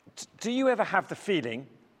Do you ever have the feeling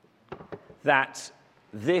that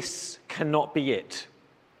this cannot be it?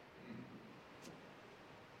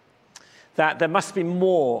 That there must be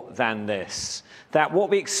more than this? That what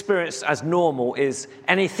we experience as normal is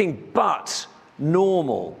anything but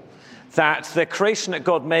normal? That the creation that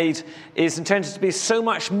God made is intended to be so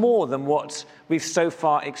much more than what we've so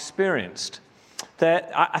far experienced?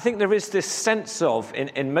 I think there is this sense of,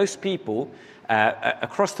 in most people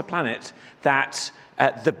across the planet, that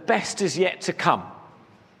the best is yet to come.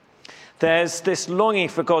 There's this longing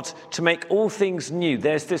for God to make all things new.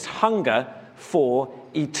 There's this hunger for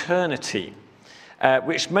eternity,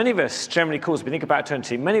 which many of us generally call, as we think about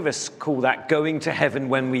eternity, many of us call that going to heaven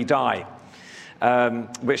when we die,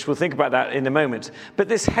 which we'll think about that in a moment. But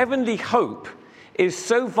this heavenly hope is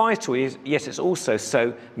so vital, yet it's also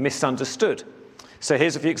so misunderstood. So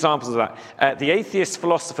here's a few examples of that. The atheist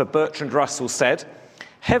philosopher Bertrand Russell said,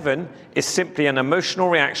 "Heaven is simply an emotional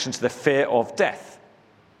reaction to the fear of death."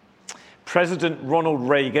 President Ronald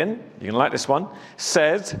Reagan, you're going to like this one,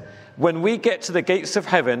 said, "When we get to the gates of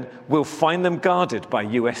heaven, we'll find them guarded by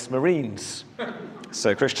US Marines."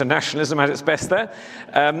 So Christian nationalism at its best there.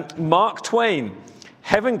 Mark Twain,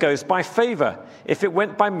 "Heaven goes by favor. If it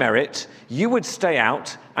went by merit, you would stay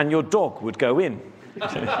out and your dog would go in."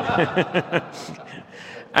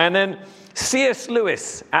 And then C.S.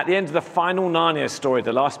 Lewis, at the end of the final Narnia story,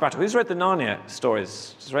 The Last Battle. Who's read the Narnia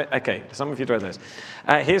stories? Okay, some of you read those.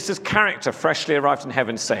 Here's this character freshly arrived in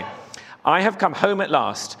heaven saying, "I have come home at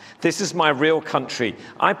last. This is my real country.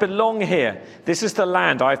 I belong here. This is the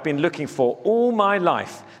land I've been looking for all my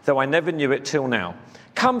life, though I never knew it till now.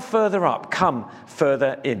 Come further up, come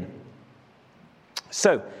further in."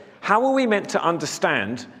 So, how are we meant to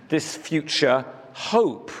understand this future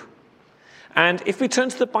hope? And if we turn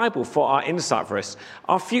to the Bible for our insight for us,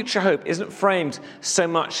 our future hope isn't framed so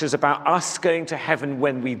much as about us going to heaven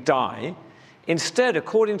when we die. Instead,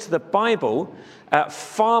 according to the Bible,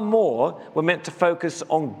 far more we're meant to focus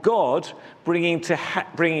on God bringing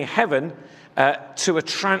heaven to a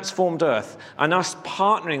transformed earth and us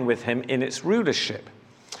partnering with him in its rulership.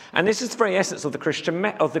 And this is the very essence of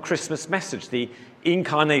the Christmas message, the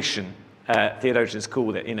incarnation, theologians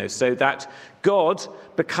call it, so that God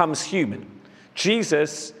becomes human.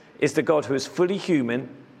 Jesus is the God who is fully human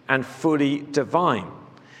and fully divine.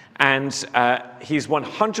 And he's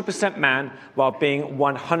 100% man while being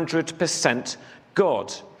 100%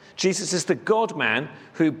 God. Jesus is the God-man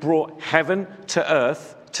who brought heaven to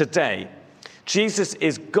earth today. Jesus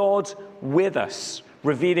is God with us,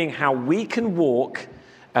 revealing how we can walk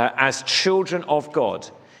as children of God,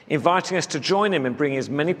 inviting us to join him and bring as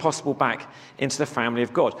many possible back into the family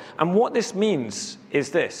of God. And what this means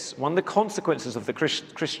is this. One of the consequences of the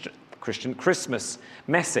Christian Christmas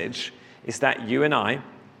message is that you and I,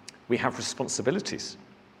 we have responsibilities.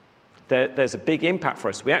 There's a big impact for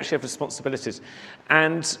us. We actually have responsibilities.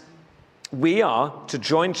 And we are to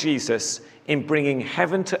join Jesus in bringing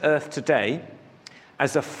heaven to earth today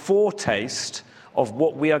as a foretaste of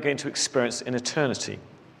what we are going to experience in eternity.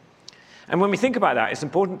 And when we think about that, it's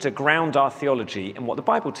important to ground our theology in what the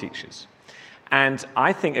Bible teaches. And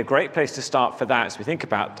I think a great place to start for that, as we think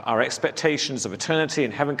about our expectations of eternity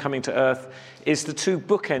and heaven coming to earth, is the two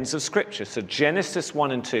bookends of Scripture. So Genesis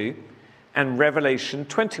 1 and 2 and Revelation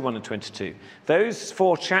 21 and 22. Those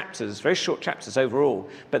 4 chapters, very short chapters overall,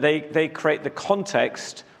 but they create the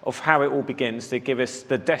context of how it all begins. They give us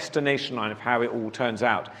the destination line of how it all turns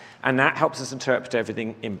out. And that helps us interpret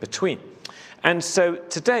everything in between. And so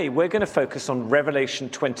today we're going to focus on Revelation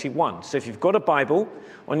 21. So if you've got a Bible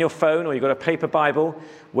on your phone or you've got a paper Bible,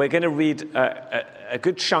 we're going to read a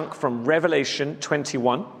good chunk from Revelation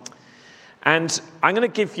 21. And I'm going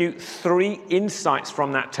to give you 3 insights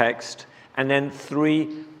from that text and then 3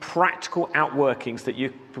 practical outworkings that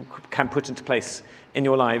you can put into place in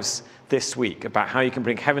your lives this week about how you can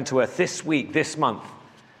bring heaven to earth this week, this month,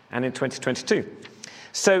 and in 2022.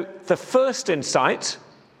 So the first insight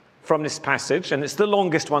from this passage, and it's the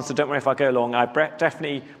longest one, so don't worry if I go long. I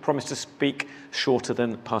definitely promise to speak shorter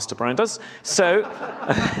than Pastor Brian does. So,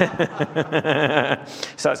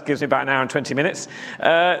 so that gives me about an hour and 20 minutes.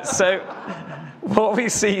 So what we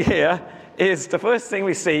see here is, the first thing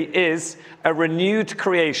we see is a renewed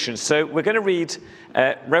creation. So we're going to read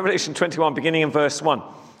Revelation 21, beginning in verse 1.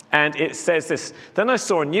 And it says this: "Then I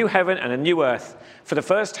saw a new heaven and a new earth, for the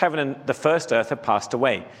first heaven and the first earth had passed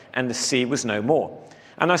away, and the sea was no more.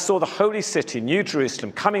 And I saw the holy city, New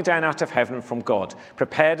Jerusalem, coming down out of heaven from God,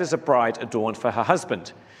 prepared as a bride adorned for her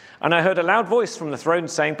husband. And I heard a loud voice from the throne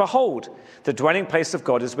saying, 'Behold, the dwelling place of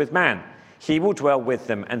God is with man. He will dwell with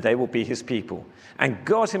them, and they will be his people. And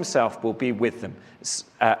God himself will be with them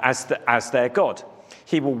as their God.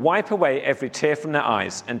 He will wipe away every tear from their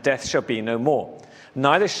eyes, and death shall be no more.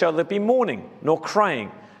 Neither shall there be mourning, nor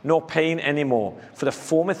crying, nor pain any more, for the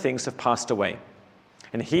former things have passed away.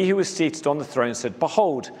 And he who was seated on the throne said,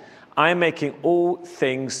 Behold, I am making all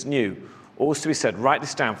things new. Also he said, write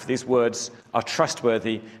this down, for these words are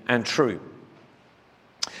trustworthy and true.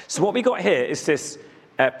 So what we got here is this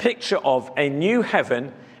picture of a new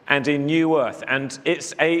heaven and a new earth. And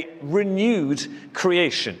it's a renewed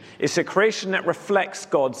creation. It's a creation that reflects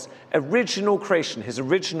God's original creation, his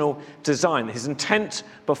original design, his intent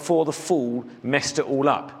before the fall messed it all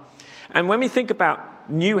up. And when we think about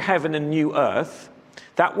new heaven and new earth,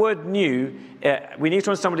 that word new, we need to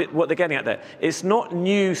understand what they're getting at there. It's not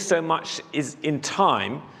new so much is in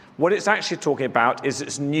time. What it's actually talking about is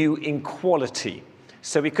it's new in quality.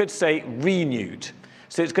 So we could say renewed.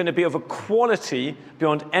 So it's going to be of a quality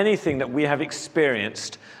beyond anything that we have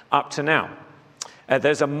experienced up to now.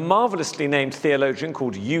 There's a marvelously named theologian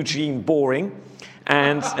called Eugene Boring,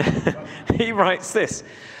 and he writes this: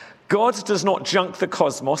 God does not junk the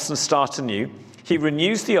cosmos and start anew. He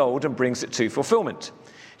renews the old and brings it to fulfillment.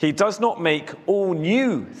 He does not make all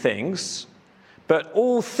new things, but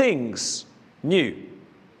all things new.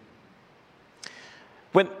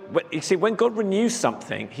 When God renews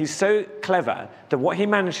something, he's so clever that what he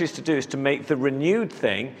manages to do is to make the renewed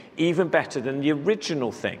thing even better than the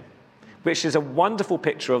original thing, which is a wonderful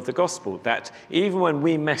picture of the gospel, that even when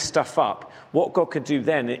we mess stuff up, what God can do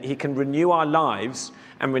then, he can renew our lives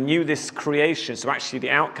and renew this creation, so actually the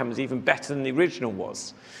outcome is even better than the original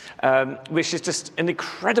was, which is just an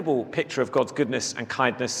incredible picture of God's goodness and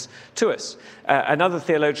kindness to us. Another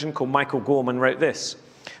theologian called Michael Gorman wrote this: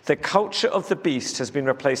 the culture of the beast has been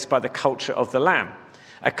replaced by the culture of the lamb,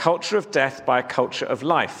 a culture of death by a culture of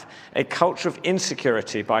life, a culture of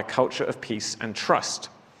insecurity by a culture of peace and trust.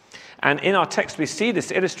 And in our text, we see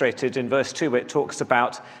this illustrated in verse 2, where it talks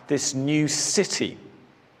about this new city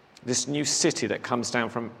that comes down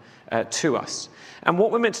from to us. And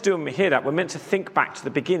what we're meant to do when we hear that, we're meant to think back to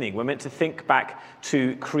the beginning. We're meant to think back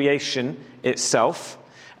to creation itself,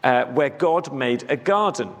 where God made a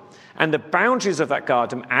garden. And the boundaries of that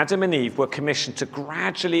garden, Adam and Eve were commissioned to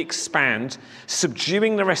gradually expand,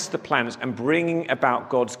 subduing the rest of the planet and bringing about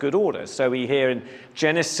God's good order. So we hear in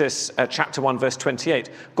Genesis chapter 1, verse 28,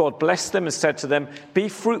 God blessed them and said to them, be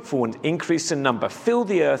fruitful and increase in number, fill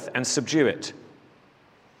the earth and subdue it.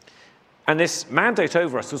 And this mandate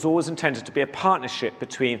over us was always intended to be a partnership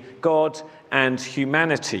between God and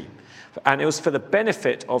humanity. And it was for the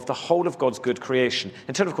benefit of the whole of God's good creation,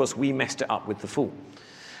 until, of course, we messed it up with the fall.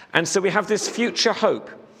 And so we have this future hope.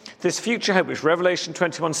 This future hope, which Revelation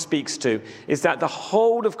 21 speaks to, is that the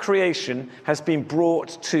whole of creation has been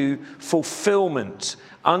brought to fulfillment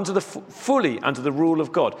fully under the rule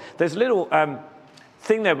of God. There's a little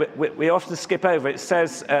thing there we often skip over. It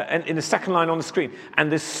says in the second line on the screen,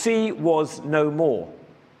 and the sea was no more.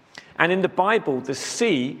 And in the Bible, the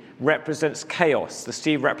sea represents chaos. The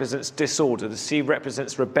sea represents disorder. The sea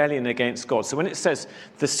represents rebellion against God. So when it says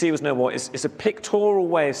the sea was no more, it's a pictorial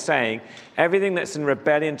way of saying everything that's in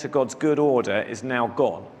rebellion to God's good order is now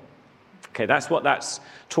gone. Okay, that's what that's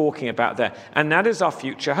talking about there. And that is our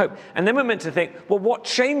future hope. And then we're meant to think, well, what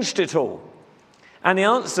changed it all? And the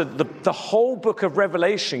answer the whole book of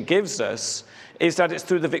Revelation gives us is that it's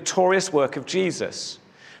through the victorious work of Jesus.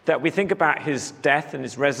 That we think about his death and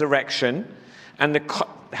his resurrection, and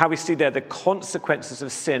how we see there the consequences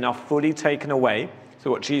of sin are fully taken away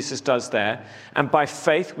through what Jesus does there. And by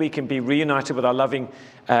faith, we can be reunited with our loving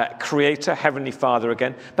Creator, Heavenly Father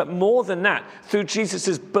again. But more than that, through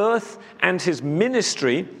Jesus' birth and his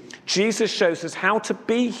ministry, Jesus shows us how to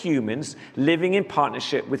be humans living in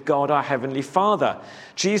partnership with God, our Heavenly Father.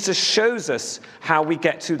 Jesus shows us how we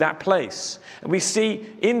get to that place. And we see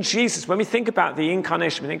in Jesus, when we think about the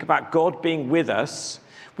incarnation, we think about God being with us,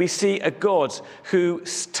 we see a God who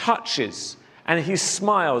touches and he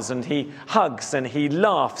smiles and he hugs and he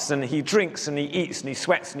laughs and he drinks and he eats and he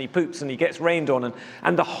sweats and he poops and he gets rained on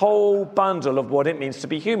and the whole bundle of what it means to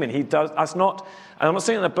be human. He does us not, and I'm not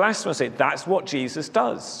saying in a blasphemous way, that's what Jesus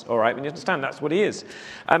does, all right? When you understand, that's what he is.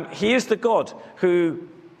 He is the God who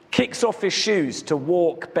kicks off his shoes to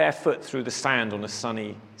walk barefoot through the sand on a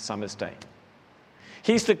sunny summer's day.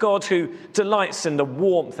 He's the God who delights in the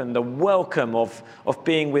warmth and the welcome of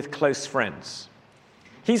being with close friends.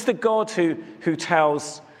 He's the God who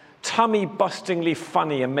tells tummy-bustingly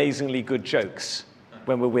funny, amazingly good jokes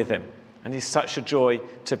when we're with him. And he's such a joy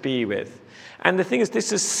to be with. And the thing is,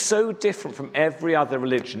 this is so different from every other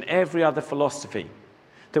religion, every other philosophy,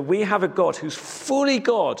 that we have a God who's fully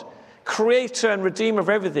God, creator and redeemer of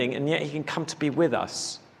everything, and yet he can come to be with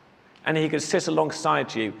us. and he could sit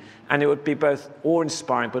alongside you, and it would be both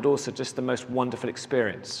awe-inspiring but also just the most wonderful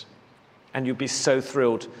experience. And you'd be so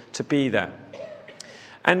thrilled to be there.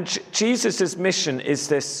 And Jesus' mission is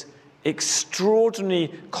this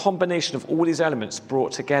extraordinary combination of all these elements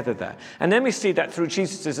brought together there. And then we see that through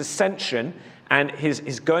Jesus' ascension and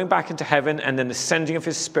his going back into heaven and then the sending of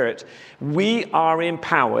his Spirit, we are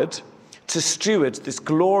empowered to steward this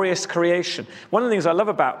glorious creation. One of the things I love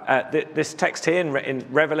about this text here in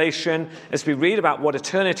Revelation, as we read about what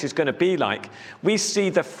eternity is going to be like, we see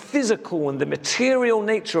the physical and the material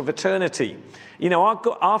nature of eternity. You know,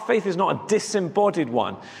 our faith is not a disembodied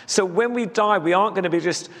one. So when we die, we aren't going to be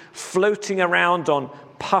just floating around on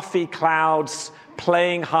puffy clouds,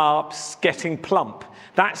 playing harps, getting plump.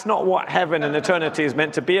 That's not what heaven and eternity is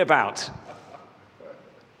meant to be about.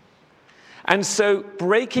 And so,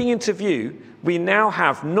 breaking into view, we now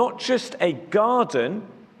have not just a garden,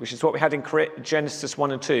 which is what we had in Genesis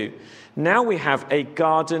 1 and 2. Now we have a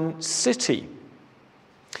garden city.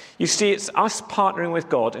 You see, it's us partnering with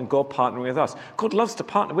God and God partnering with us. God loves to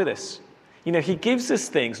partner with us. You know, he gives us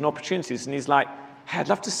things and opportunities, and he's like, hey, I'd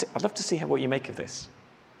love to see what you make of this.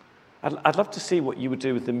 I'd love to see what you would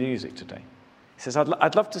do with the music today. He says,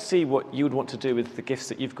 I'd love to see what you would want to do with the gifts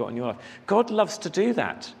that you've got in your life. God loves to do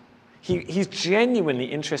that. He's genuinely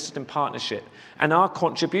interested in partnership and our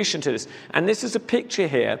contribution to this. And this is a picture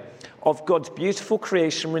here of God's beautiful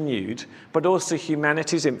creation renewed, but also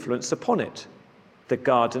humanity's influence upon it, the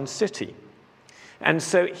garden city. And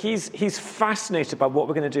so he's fascinated by what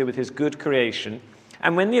we're going to do with his good creation.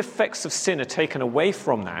 And when the effects of sin are taken away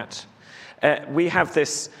from that, we have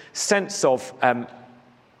this sense of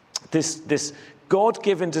this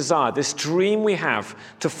God-given desire, this dream we have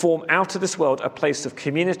to form out of this world a place of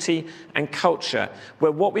community and culture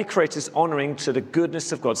where what we create is honoring to the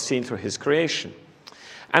goodness of God seen through his creation.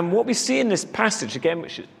 And what we see in this passage, again,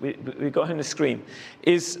 which we've got on the screen,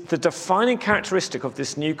 is the defining characteristic of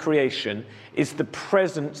this new creation is the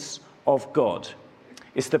presence of God.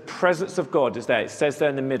 It's the presence of God is there. It says there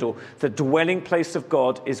in the middle, the dwelling place of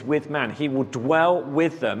God is with man. He will dwell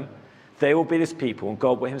with them. They will be his people, and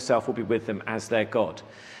God himself will be with them as their God.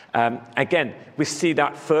 Again, we see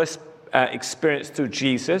that first experience through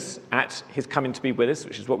Jesus at his coming to be with us,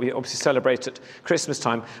 which is what we obviously celebrate at Christmas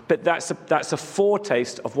time. But that's a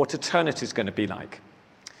foretaste of what eternity is going to be like.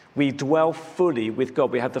 We dwell fully with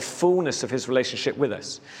God. We have the fullness of his relationship with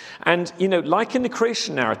us. And, you know, like in the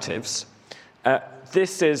creation narratives,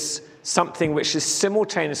 this is something which is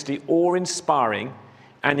simultaneously awe-inspiring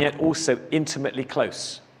and yet also intimately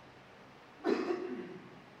close.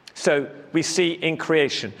 So we see in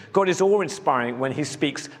creation, God is awe-inspiring when he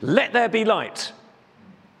speaks, let there be light.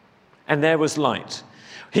 And there was light.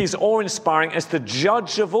 He's awe-inspiring as the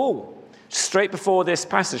judge of all. Straight before this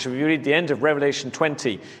passage, if you read the end of Revelation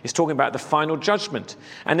 20, he's talking about the final judgment.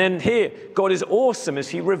 And then here, God is awesome as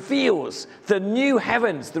he reveals the new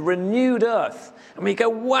heavens, the renewed earth. And we go,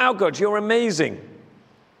 wow, God, you're amazing.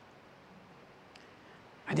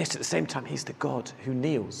 And yet at the same time, he's the God who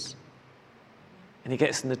kneels. And he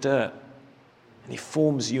gets in the dirt, and he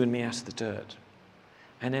forms you and me out of the dirt.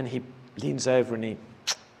 And then he leans over and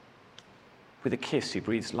with a kiss, he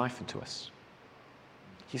breathes life into us.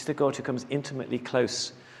 He's the God who comes intimately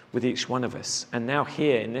close with each one of us. And now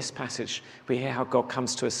here in this passage, we hear how God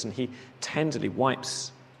comes to us and he tenderly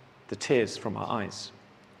wipes the tears from our eyes,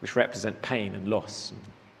 which represent pain and loss and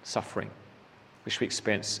suffering, which we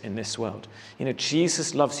experience in this world. You know,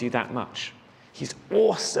 Jesus loves you that much. He's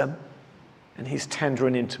awesome. And he's tender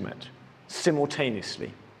and intimate,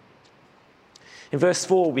 simultaneously. In verse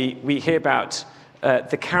 4, we hear about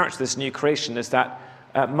the character of this new creation. There's that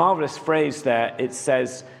marvelous phrase there. It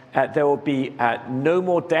says, there will be no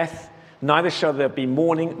more death, neither shall there be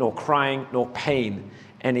mourning, nor crying, nor pain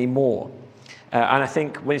anymore. And I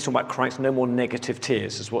think when he's talking about crying, it's no more negative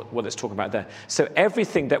tears is what it's talking about there. So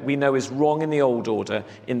everything that we know is wrong in the old order,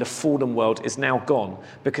 in the fallen world, is now gone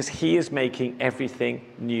because he is making everything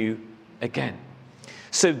new again.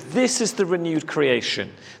 So this is the renewed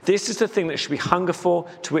creation. This is the thing that should we hunger for,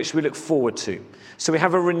 to which we look forward to. So we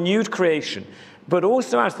have a renewed creation. But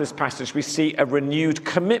also out of this passage, we see a renewed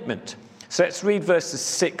commitment. So let's read verses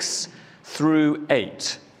 6 through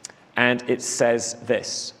 8. And it says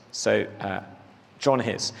this. So John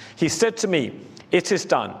hears. He said to me, it is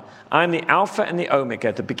done. I am the Alpha and the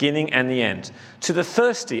Omega, the beginning and the end. To the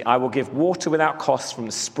thirsty I will give water without cost from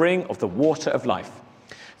the spring of the water of life.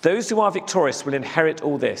 Those who are victorious will inherit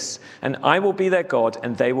all this, and I will be their God,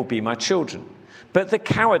 and they will be my children. But the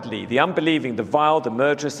cowardly, the unbelieving, the vile, the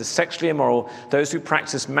murderers, the sexually immoral, those who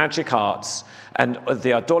practice magic arts, and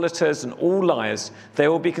the idolaters and all liars, they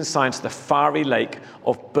will be consigned to the fiery lake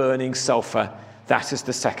of burning sulfur. That is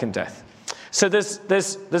the second death. So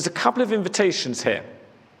there's a couple of invitations here.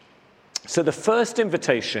 So the first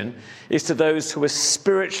invitation is to those who are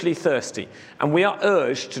spiritually thirsty, and we are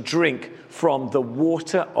urged to drink from the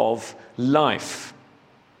water of life.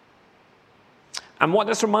 And what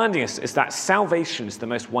that's reminding us is that salvation is the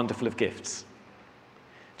most wonderful of gifts.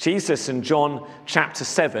 Jesus in John chapter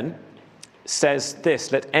 7 says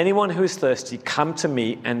this, "Let anyone who is thirsty come to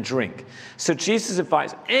me and drink." So Jesus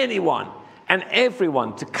invites anyone and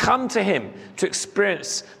everyone to come to him to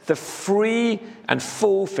experience the free and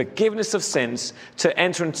full forgiveness of sins, to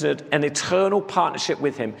enter into an eternal partnership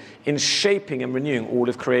with him in shaping and renewing all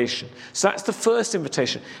of creation. So that's the first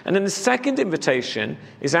invitation. And then the second invitation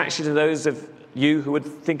is actually to those of you who would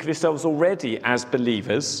think of yourselves already as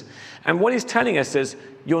believers. And what he's telling us is,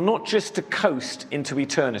 you're not just to coast into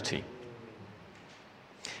eternity.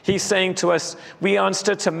 He's saying to us, we are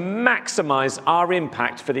instead to maximize our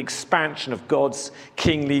impact for the expansion of God's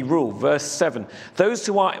kingly rule. Verse 7, those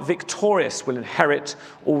who are victorious will inherit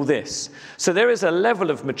all this. So there is a level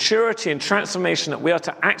of maturity and transformation that we are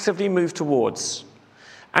to actively move towards.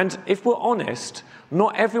 And if we're honest,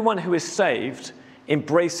 not everyone who is saved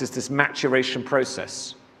embraces this maturation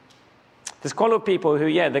process. There's quite a lot of people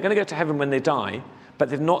who, they're going to go to heaven when they die, but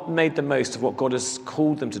they've not made the most of what God has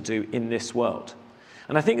called them to do in this world.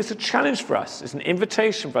 And I think it's a challenge for us. It's an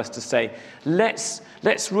invitation for us to say, let's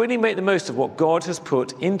really make the most of what God has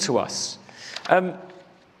put into us.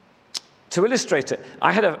 To illustrate it,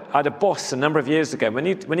 I had a boss a number of years ago. When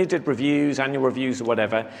he did reviews, annual reviews or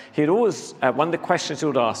whatever, he'd always, one of the questions he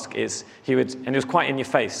would ask is, and it was quite in your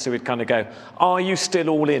face, so he'd kind of go, "Are you still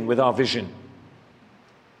all in with our vision?"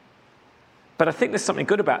 But I think there's something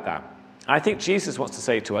good about that. I think Jesus wants to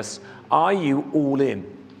say to us, are you all in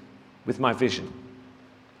with my vision?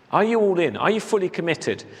 Are you all in? Are you fully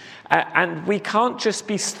committed? And we can't just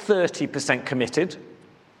be 30% committed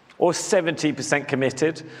or 70%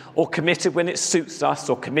 committed or committed when it suits us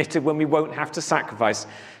or committed when we won't have to sacrifice.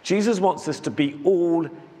 Jesus wants us to be all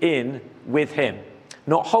in with him,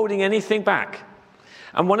 not holding anything back.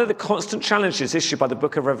 And one of the constant challenges issued by the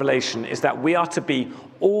book of Revelation is that we are to be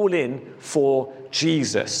all in for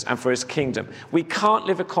Jesus and for his kingdom. We can't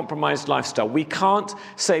live a compromised lifestyle. We can't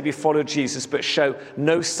say we follow Jesus but show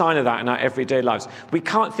no sign of that in our everyday lives. We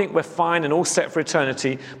can't think we're fine and all set for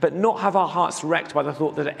eternity but not have our hearts wrecked by the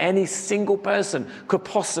thought that any single person could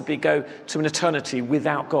possibly go to an eternity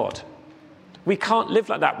without God. We can't live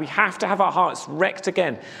like that. We have to have our hearts wrecked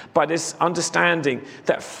again by this understanding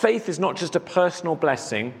that faith is not just a personal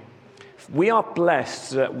blessing. We are blessed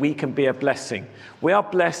so that we can be a blessing. We are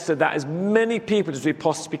blessed so that as many people as we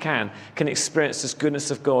possibly can experience this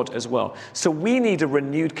goodness of God as well. So we need a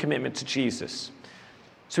renewed commitment to Jesus.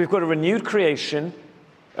 So we've got a renewed creation,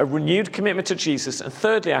 a renewed commitment to Jesus, and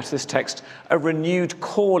thirdly, out of this text, a renewed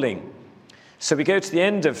calling. So we go to the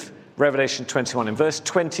end of Revelation 21 in verse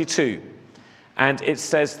 22. And it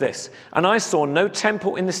says this, "And I saw no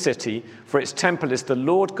temple in the city, for its temple is the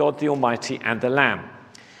Lord God the Almighty and the Lamb.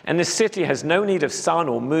 And the city has no need of sun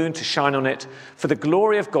or moon to shine on it, for the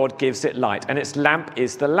glory of God gives it light, and its lamp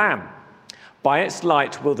is the Lamb. By its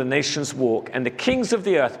light will the nations walk, and the kings of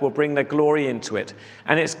the earth will bring their glory into it,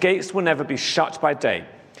 and its gates will never be shut by day,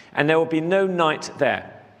 and there will be no night there.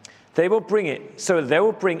 They will bring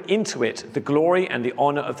into it the glory and the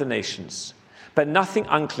honor of the nations. But nothing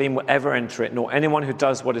unclean will ever enter it, nor anyone who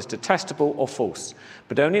does what is detestable or false,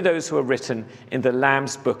 but only those who are written in the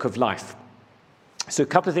Lamb's book of life." So a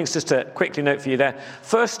couple of things just to quickly note for you there.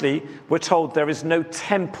 Firstly, we're told there is no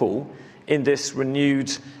temple in this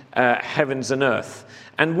renewed heavens and earth.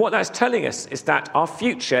 And what that's telling us is that our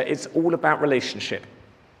future is all about relationship.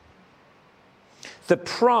 The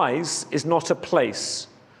prize is not a place.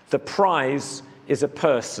 The prize is a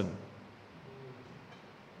person.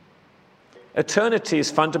 Eternity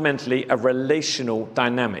is fundamentally a relational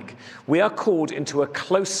dynamic. We are called into a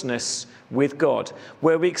closeness with God,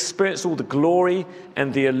 where we experience all the glory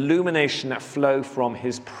and the illumination that flow from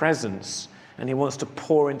his presence, and he wants to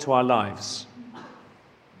pour into our lives.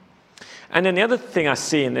 And then the other thing I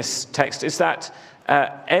see in this text is that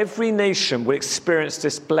every nation will experience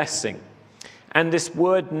this blessing. And this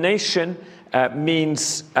word nation it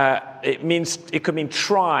could mean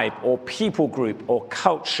tribe or people group or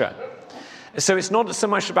culture. So it's not so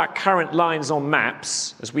much about current lines on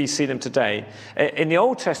maps as we see them today. In the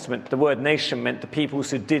Old Testament, the word nation meant the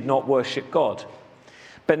peoples who did not worship God.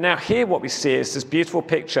 But now here what we see is this beautiful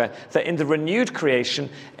picture that in the renewed creation,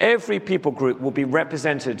 every people group will be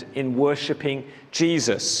represented in worshiping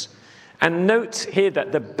Jesus. And note here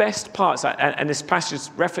that the best parts, and this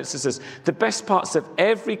passage references this, the best parts of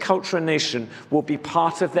every culture and nation will be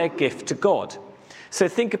part of their gift to God. So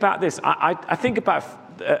think about this. I think about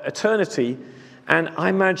eternity, and I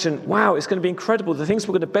imagine, wow, it's going to be incredible, the things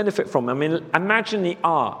we're going to benefit from. I mean, imagine the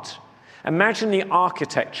art. Imagine the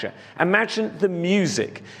architecture. Imagine the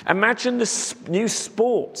music. Imagine the new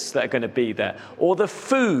sports that are going to be there, or the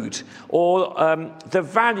food, or the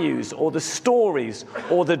values, or the stories,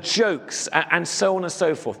 or the jokes, and so on and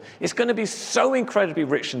so forth. It's going to be so incredibly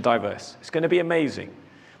rich and diverse. It's going to be amazing.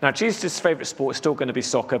 Now, Jesus' favorite sport is still going to be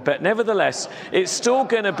soccer, but nevertheless, it's still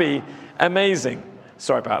going to be amazing.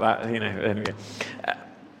 Sorry about that. Anyway.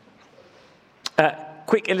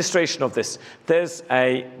 Quick illustration of this. There's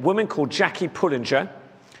a woman called Jackie Pullinger,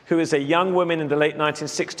 who is a young woman in the late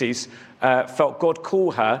 1960s, felt God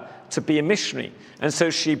call her to be a missionary. And so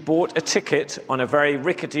she bought a ticket on a very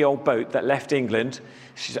rickety old boat that left England.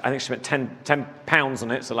 I think she spent £10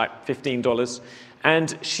 on it, so like $15.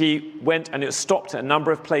 And she went, and it was stopped at a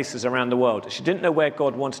number of places around the world. She didn't know where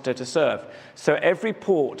God wanted her to serve. So every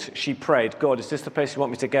port she prayed, God, is this the place you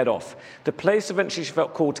want me to get off? The place eventually she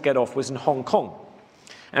felt called to get off was in Hong Kong.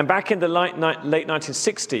 And back in the late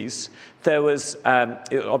 1960s, there was,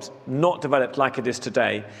 it was not developed like it is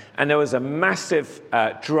today, and there was a massive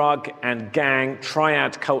drug and gang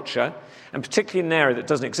triad culture, and particularly in an area that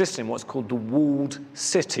doesn't exist in what's called the Walled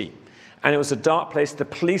City. And it was a dark place. The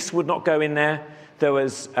police would not go in there. There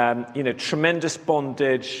was, tremendous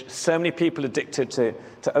bondage, so many people addicted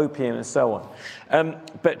to opium and so on.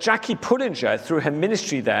 But Jackie Pullinger, through her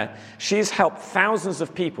ministry there, she's helped thousands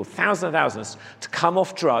of people, thousands, to come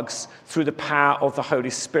off drugs through the power of the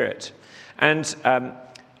Holy Spirit. And I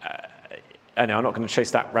know I'm not going to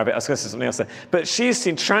chase that rabbit. I was going to say something else there. But she's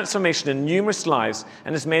seen transformation in numerous lives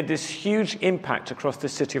and has made this huge impact across the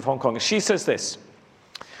city of Hong Kong. And she says this: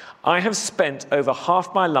 I have spent over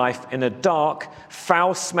half my life in a dark,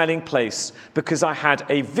 foul-smelling place because I had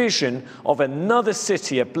a vision of another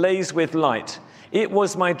city ablaze with light. It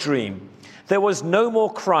was my dream. There was no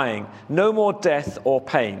more crying, no more death or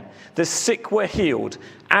pain. The sick were healed,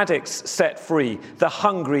 addicts set free, the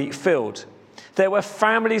hungry filled. There were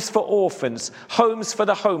families for orphans, homes for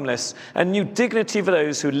the homeless, and new dignity for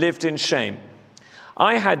those who lived in shame.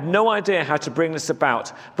 I had no idea how to bring this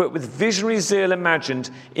about, but with visionary zeal imagined,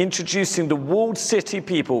 introducing the walled city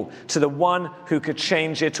people to the one who could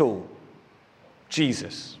change it all,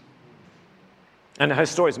 Jesus. And her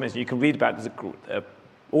story is amazing. You can read about it. There's an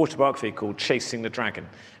autobiography called Chasing the Dragon,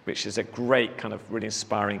 which is a great kind of really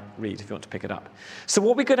inspiring read if you want to pick it up. So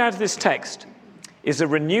what we get out of this text is a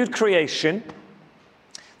renewed creation.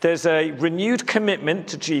 There's a renewed commitment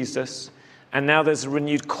to Jesus. And now there's a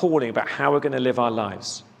renewed calling about how we're going to live our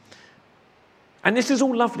lives. And this is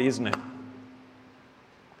all lovely, isn't it?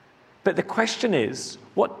 But the question is,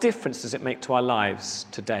 what difference does it make to our lives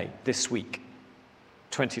today, this week,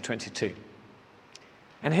 2022?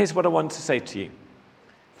 And here's what I want to say to you.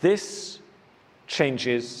 This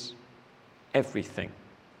changes everything.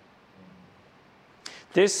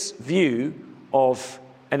 This view of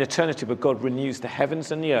an eternity where God renews the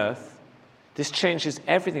heavens and the earth, this changes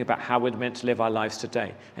everything about how we're meant to live our lives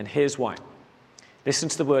today. And here's why. Listen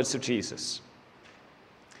to the words of Jesus.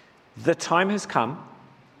 The time has come.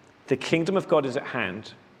 The kingdom of God is at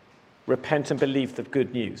hand. Repent and believe the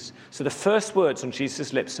good news. So the first words on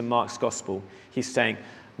Jesus' lips in Mark's gospel, he's saying,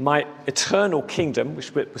 my eternal kingdom,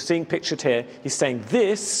 which we're seeing pictured here, he's saying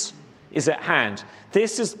this is at hand.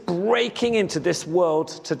 This is breaking into this world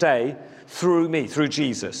today through me, through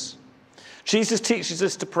Jesus. Jesus teaches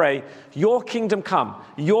us to pray, your kingdom come,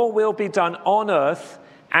 your will be done on earth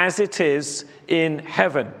as it is in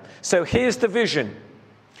heaven. So here's the vision.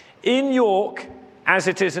 In York, as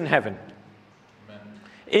it is in heaven. Amen.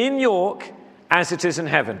 In York, as it is in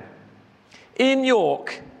heaven. In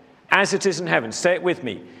York, as it is in heaven. Say it with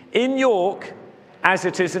me. In York, as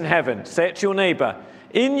it is in heaven. Say it to your neighbor.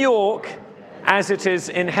 In York, as it is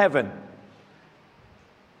in heaven.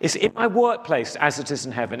 It's in my workplace as it is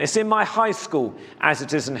in heaven. It's in my high school as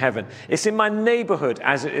it is in heaven. It's in my neighborhood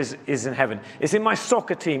as it is in heaven. It's in my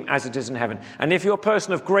soccer team as it is in heaven. And if you're a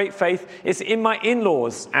person of great faith, it's in my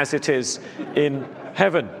in-laws as it is in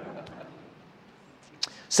heaven.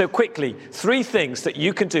 So quickly, 3 things that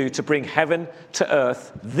you can do to bring heaven to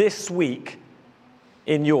earth this week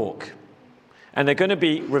in York. And they're going to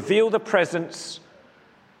be reveal the presence,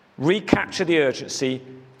 recapture the urgency,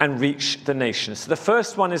 and reach the nations. So the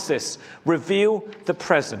first one is this: reveal the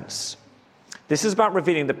presence. This is about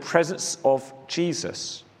revealing the presence of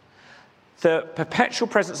Jesus. The perpetual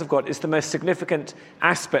presence of God is the most significant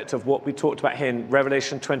aspect of what we talked about here in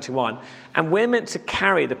Revelation 21. And we're meant to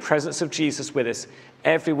carry the presence of Jesus with us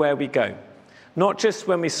everywhere we go. Not just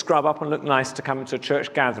when we scrub up and look nice to come into a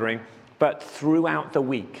church gathering, but throughout the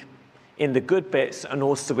week, in the good bits and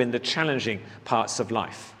also in the challenging parts of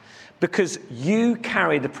life. Because you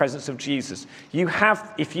carry the presence of Jesus.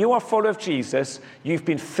 If you are a follower of Jesus, you've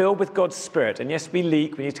been filled with God's Spirit. And yes, we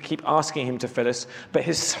leak, we need to keep asking him to fill us, but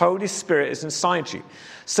his Holy Spirit is inside you.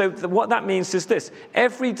 So what that means is this: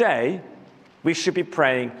 every day we should be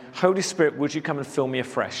praying, Holy Spirit, would you come and fill me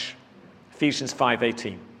afresh? Ephesians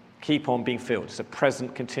 5:18. Keep on being filled. It's a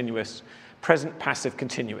present passive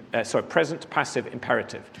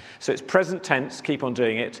imperative. So it's present tense, keep on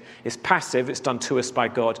doing it. It's passive, it's done to us by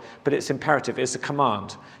God, but it's imperative, it's a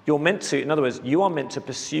command. You're meant to, in other words, you are meant to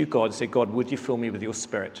pursue God and say, God, would you fill me with your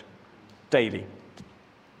Spirit? Daily.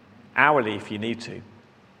 Hourly if you need to.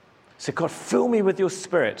 Say, God, fill me with your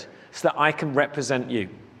Spirit so that I can represent you.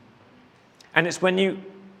 And it's when you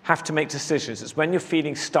have to make decisions. It's when you're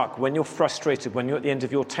feeling stuck, when you're frustrated, when you're at the end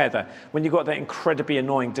of your tether, when you've got that incredibly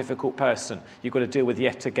annoying, difficult person you've got to deal with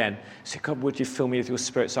yet again. Say, God, would you fill me with your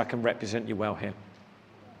Spirit so I can represent you well here?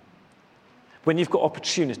 When you've got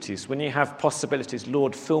opportunities, when you have possibilities,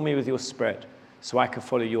 Lord, fill me with your Spirit so I can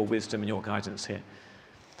follow your wisdom and your guidance here.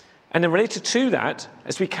 And then related to that,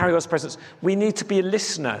 as we carry God's presence, we need to be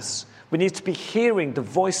listeners. We need to be hearing the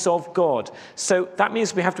voice of God. So that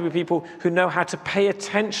means we have to be people who know how to pay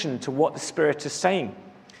attention to what the Spirit is saying.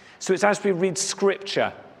 So it's as we read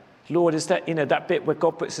Scripture, Lord, is that, that bit where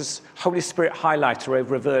God puts his Holy Spirit highlighter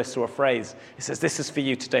over a verse or a phrase. It says, this is for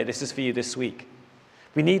you today, this is for you this week.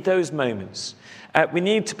 We need those moments. We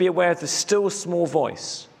need to be aware of the still small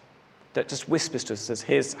voice that just whispers to us, says,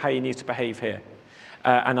 here's how you need to behave here.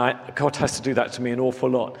 God has to do that to me an awful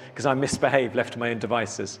lot because I misbehave left to my own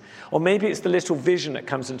devices. Or maybe it's the little vision that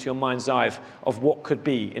comes into your mind's eye of what could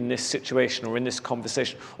be in this situation or in this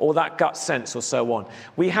conversation, or that gut sense or so on.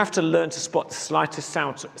 We have to learn to spot the slightest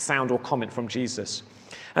sound or comment from Jesus.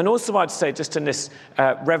 And also I'd say, just in this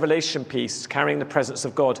revelation piece, carrying the presence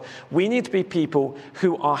of God, we need to be people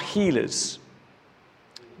who are healers.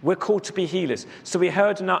 We're called to be healers. So we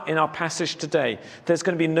heard in our passage today, there's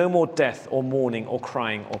going to be no more death or mourning or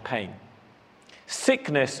crying or pain.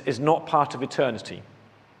 Sickness is not part of eternity.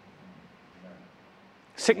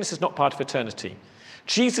 Sickness is not part of eternity.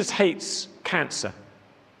 Jesus hates cancer.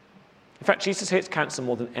 In fact, Jesus hates cancer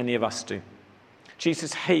more than any of us do.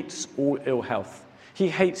 Jesus hates all ill health. He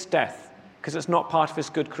hates death because it's not part of his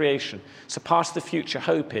good creation. So part of the future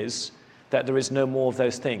hope is that there is no more of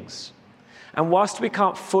those things. And whilst we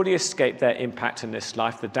can't fully escape their impact in this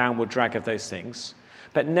life, the downward drag of those things,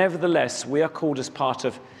 but nevertheless, we are called as part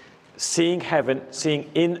of seeing heaven,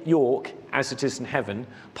 seeing in York as it is in heaven.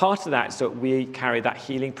 Part of that is that we carry that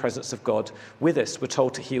healing presence of God with us. We're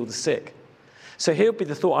told to heal the sick. So here would be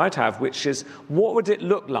the thought I'd have, which is, what would it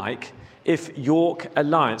look like if York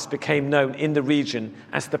Alliance became known in the region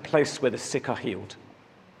as the place where the sick are healed?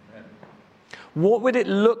 What would it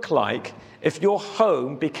look like if your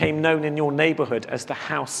home became known in your neighborhood as the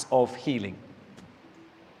house of healing,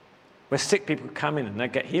 where sick people could come in and they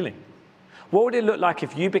get healing? What would it look like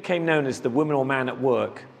if you became known as the woman or man at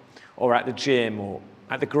work or at the gym or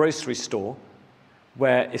at the grocery store,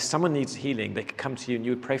 where if someone needs healing, they could come to you and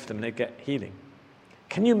you would pray for them and they'd get healing?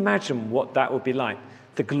 Can you imagine what that would be like?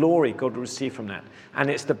 The glory God would receive from that. And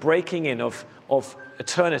it's the breaking in of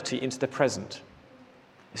eternity into the present.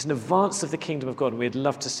 It's an advance of the kingdom of God, and we'd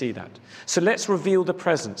love to see that. So let's reveal the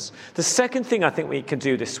presence. The second thing I think we can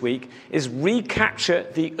do this week is recapture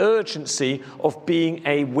the urgency of being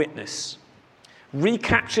a witness.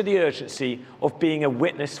 Recapture the urgency of being a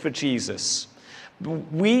witness for Jesus.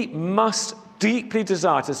 We must deeply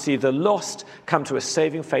desire to see the lost come to a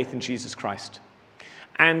saving faith in Jesus Christ.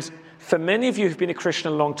 And for many of you who've been a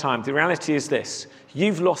Christian a long time, the reality is this: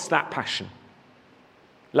 you've lost that passion.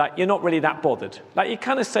 Like, you're not really that bothered. Like, you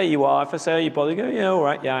kind of say you are. If I say, are you bothered? You go, yeah, all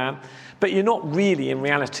right, yeah, I am. But you're not really in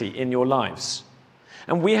reality in your lives.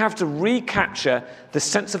 And we have to recapture the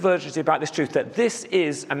sense of urgency about this truth, that this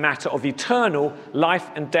is a matter of eternal life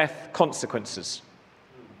and death consequences.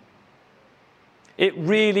 It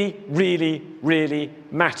really, really, really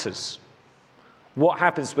matters what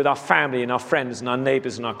happens with our family and our friends and our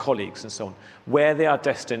neighbors and our colleagues and so on, where they are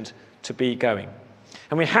destined to be going.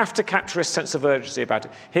 And we have to capture a sense of urgency about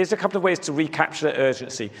it. Here's a couple of ways to recapture that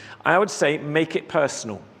urgency. I would say make it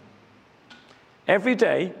personal. Every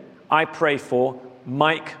day I pray for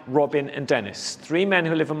Mike, Robin, and Dennis. 3 men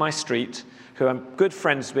who live on my street, who I'm good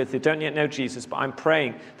friends with. They don't yet know Jesus, but I'm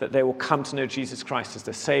praying that they will come to know Jesus Christ as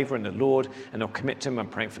their Savior and the Lord, and they'll commit to him. I'm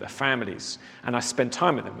praying for their families. And I spend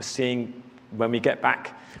time with them. When we get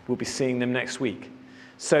back, we'll be seeing them next week.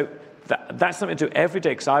 So that's something to do every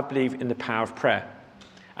day, because I believe in the power of prayer.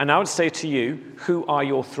 And I would say to you, who are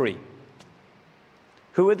your 3?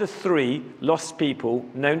 Who are the 3 lost people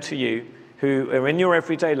known to you who are in your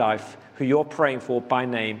everyday life, who you're praying for by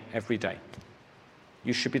name every day?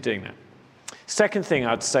 You should be doing that. Second thing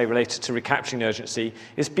I'd say related to recapturing urgency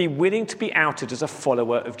is be willing to be outed as a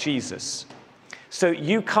follower of Jesus. So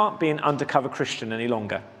you can't be an undercover Christian any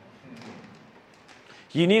longer.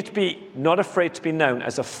 You need to be not afraid to be known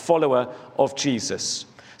as a follower of Jesus.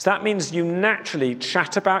 So that means you naturally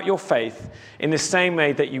chat about your faith in the same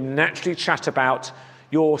way that you naturally chat about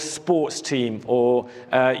your sports team or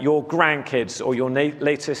your grandkids or your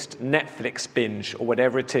latest Netflix binge or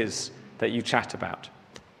whatever it is that you chat about.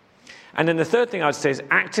 And then the third thing I would say is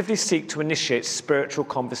actively seek to initiate spiritual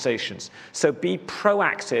conversations. So be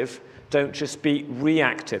proactive, don't just be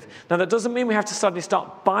reactive. Now, that doesn't mean we have to suddenly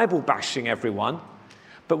start Bible bashing everyone.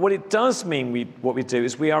 But what it does mean, what we do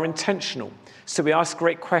is we are intentional. So we ask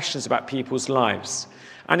great questions about people's lives.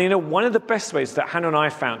 And one of the best ways that Hannah and I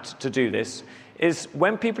found to do this is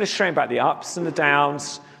when people are sharing about the ups and the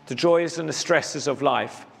downs, the joys and the stresses of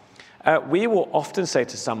life, we will often say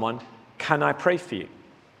to someone, "Can I pray for you?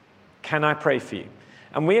 Can I pray for you?"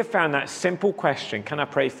 And we have found that simple question, "Can I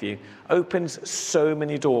pray for you?" opens so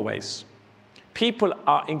many doorways. People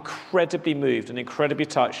are incredibly moved and incredibly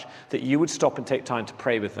touched that you would stop and take time to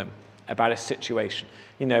pray with them about a situation.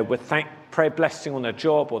 Pray blessing on their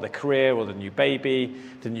job or their career or the new baby,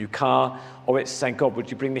 the new car, or it's saying, "God, would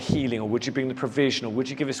you bring the healing, or would you bring the provision, or would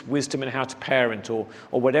you give us wisdom in how to parent," or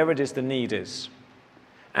whatever it is the need is.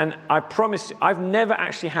 And I promise you, I've never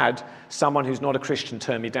actually had someone who's not a Christian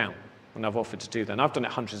turn me down when I've offered to do that. And I've done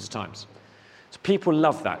it hundreds of times. So people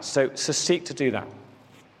love that. So seek to do that.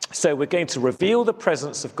 So we're going to reveal the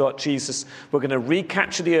presence of God, Jesus. We're going to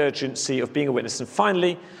recapture the urgency of being a witness. And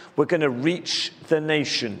finally, we're going to reach the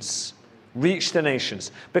nations. Reach the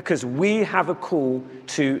nations. Because we have a call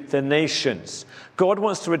to the nations. God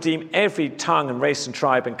wants to redeem every tongue and race and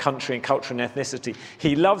tribe and country and culture and ethnicity.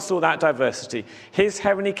 He loves all that diversity. His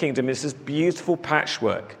heavenly kingdom is this beautiful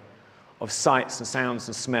patchwork of sights and sounds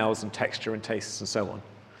and smells and texture and tastes and so on.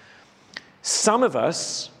 Some of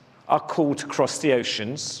us are called to cross the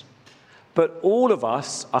oceans, but all of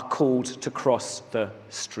us are called to cross the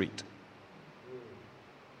street.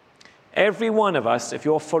 Every one of us, if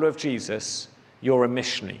you're a follower of Jesus, you're a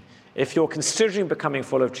missionary. If you're considering becoming a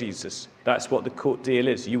follower of Jesus, that's what the deal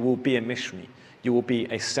is. You will be a missionary. You will be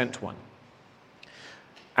a sent one.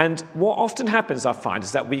 And what often happens, I find,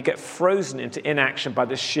 is that we get frozen into inaction by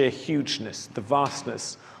the sheer hugeness, the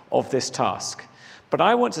vastness of this task. But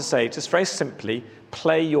I want to say, just very simply,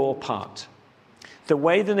 play your part. The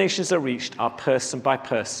way the nations are reached are person by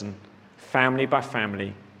person, family by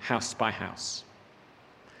family, house by house.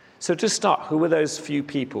 So to start, who are those few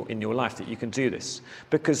people in your life that you can do this?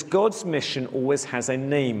 Because God's mission always has a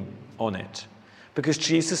name on it. Because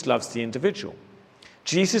Jesus loves the individual.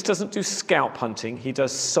 Jesus doesn't do scalp hunting, he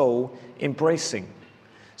does soul embracing.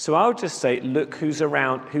 So I would just say, look who's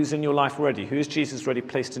around, who's in your life already, who has Jesus already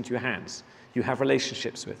placed into your hands, you have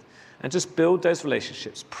relationships with. And just build those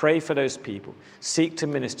relationships. Pray for those people. Seek to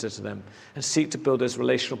minister to them. And seek to build those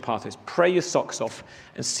relational pathways. Pray your socks off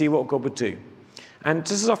and see what God would do. And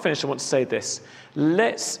just as I finish, I want to say this.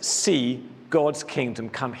 Let's see God's kingdom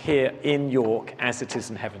come here in York as it is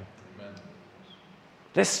in heaven. Amen.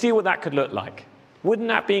 Let's see what that could look like. Wouldn't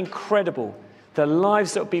that be incredible? The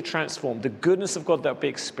lives that would be transformed, the goodness of God that would be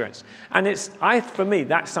experienced. And for me,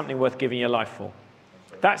 that's something worth giving your life for.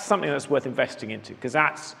 That's something that's worth investing into, because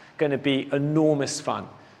that's going to be enormous fun.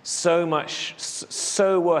 So much,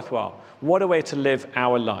 so worthwhile. What a way to live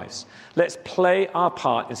our lives. Let's play our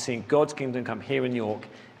part in seeing God's kingdom come here in York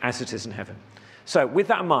as it is in heaven. So with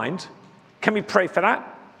that in mind, can we pray for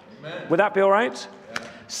that? Amen. Would that be all right? Yeah.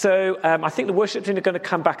 So I think the worship team are going to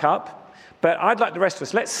come back up, but I'd like the rest of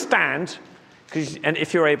us, let's stand, and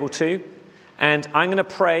if you're able to, and I'm going to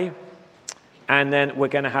pray, and then we're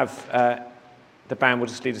going to have the band will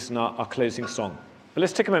just lead us in our closing song. But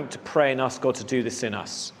let's take a moment to pray and ask God to do this in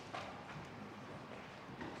us.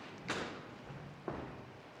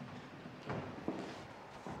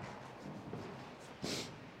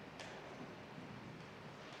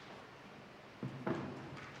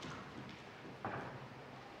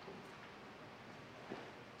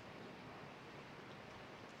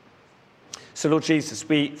 So, Lord Jesus,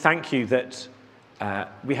 we thank you that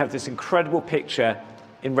we have this incredible picture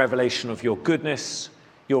in Revelation of your goodness,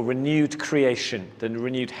 your renewed creation, the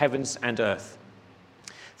renewed heavens and earth.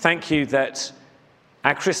 Thank you that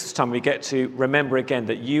at Christmas time we get to remember again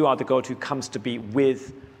that you are the God who comes to be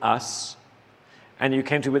with us. And you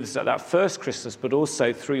came to be with us at that first Christmas, but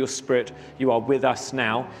also through your Spirit, you are with us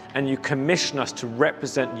now. And you commission us to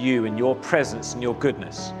represent you in your presence and your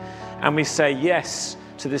goodness. And we say yes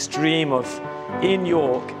to this dream of in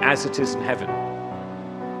York as it is in heaven.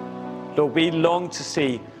 Lord, we long to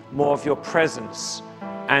see more of your presence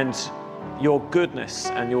and your goodness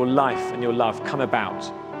and your life and your love come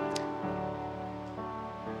about.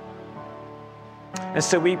 And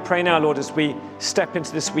so we pray now, Lord, as we step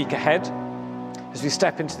into this week ahead, as we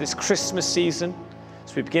step into this Christmas season,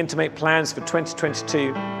 as we begin to make plans for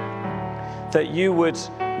 2022, that you would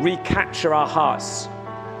recapture our hearts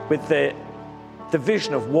with the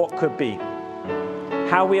vision of what could be,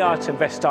 how we are to invest our